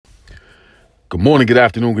Good morning, good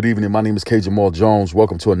afternoon, good evening. My name is K. Jamal Jones.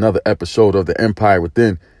 Welcome to another episode of The Empire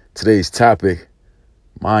Within. Today's topic,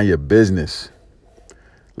 mind your business.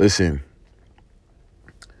 Listen,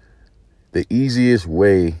 the easiest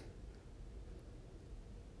way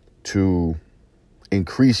to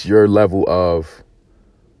increase your level of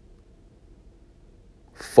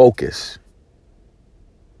focus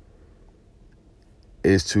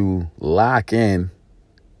is to lock in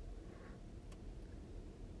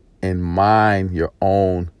and mind your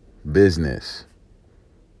own business.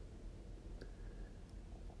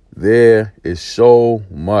 There is so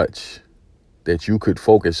much that you could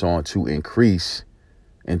focus on to increase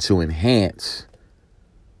and to enhance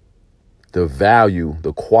the value,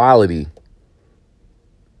 the quality,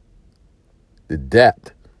 the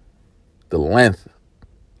depth, the length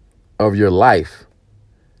of your life,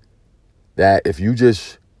 that if you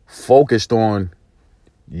just focused on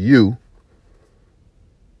you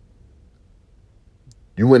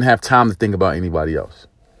wouldn't have time to think about anybody else.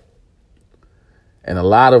 And a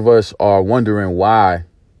lot of us are wondering why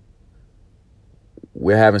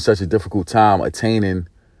we're having such a difficult time attaining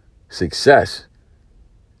success.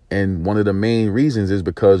 And one of the main reasons is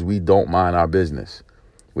because we don't mind our business.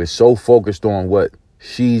 We're so focused on what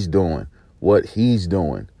she's doing, what he's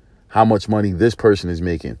doing, how much money this person is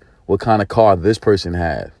making, what kind of car this person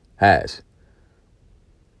has,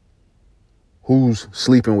 who's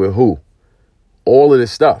sleeping with who. All of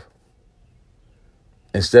this stuff,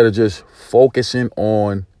 instead of just focusing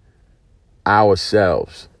on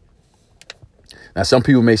ourselves. Now, some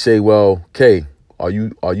people may say, well, Kay, are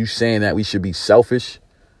you saying that we should be selfish?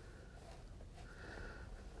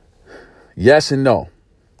 Yes and no.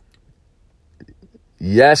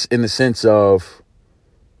 Yes, in the sense of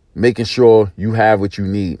making sure you have what you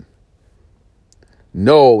need.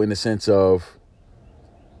 No, in the sense of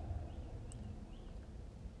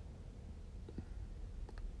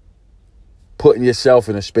putting yourself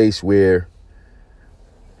in a space where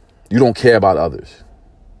you don't care about others.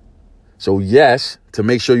 So yes, to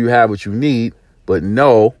make sure you have what you need, but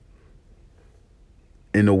no,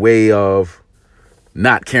 in the way of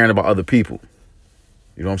not caring about other people.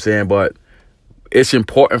 You know what I'm saying? But it's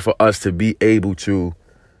important for us to be able to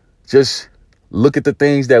just look at the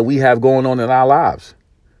things that we have going on in our lives.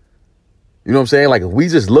 You know what I'm saying? Like, if we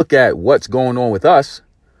just look at what's going on with us,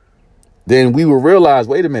 then we will realize,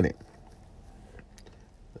 wait a minute,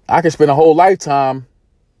 I can spend a whole lifetime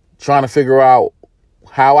trying to figure out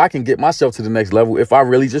how I can get myself to the next level if I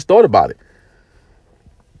really just thought about it.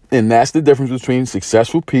 And that's the difference between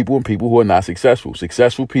successful people and people who are not successful.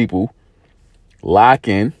 Successful people lock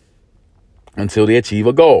in until they achieve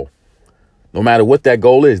a goal. No matter what that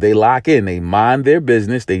goal is, they lock in. They mind their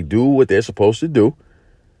business. They do what they're supposed to do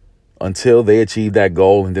until they achieve that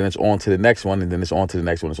goal. And then it's on to the next one. And then it's on to the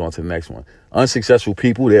next one. It's on to the next one. Unsuccessful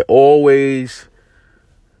people, they're always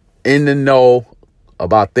in the know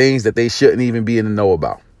about things that they shouldn't even be in the know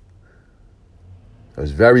about.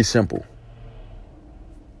 It's very simple.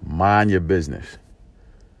 Mind your business.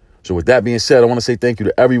 So with that being said, I want to say thank you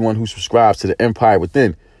to everyone who subscribes to The Empire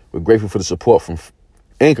Within. We're grateful for the support from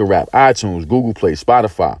Anchor App, iTunes, Google Play,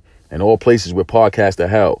 Spotify, and all places where podcasts are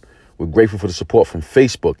held. We're grateful for the support from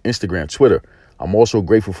Facebook, Instagram, Twitter. I'm also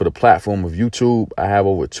grateful for the platform of YouTube. I have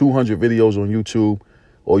over 200 videos on YouTube.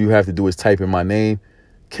 All you have to do is type in my name,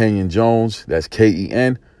 Kenyon Jones. That's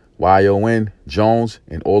Kenyon Jones,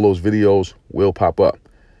 and all those videos will pop up.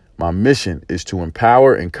 My mission is to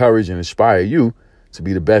empower, encourage, and inspire you to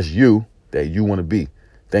be the best you that you want to be.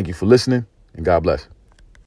 Thank you for listening, and God bless.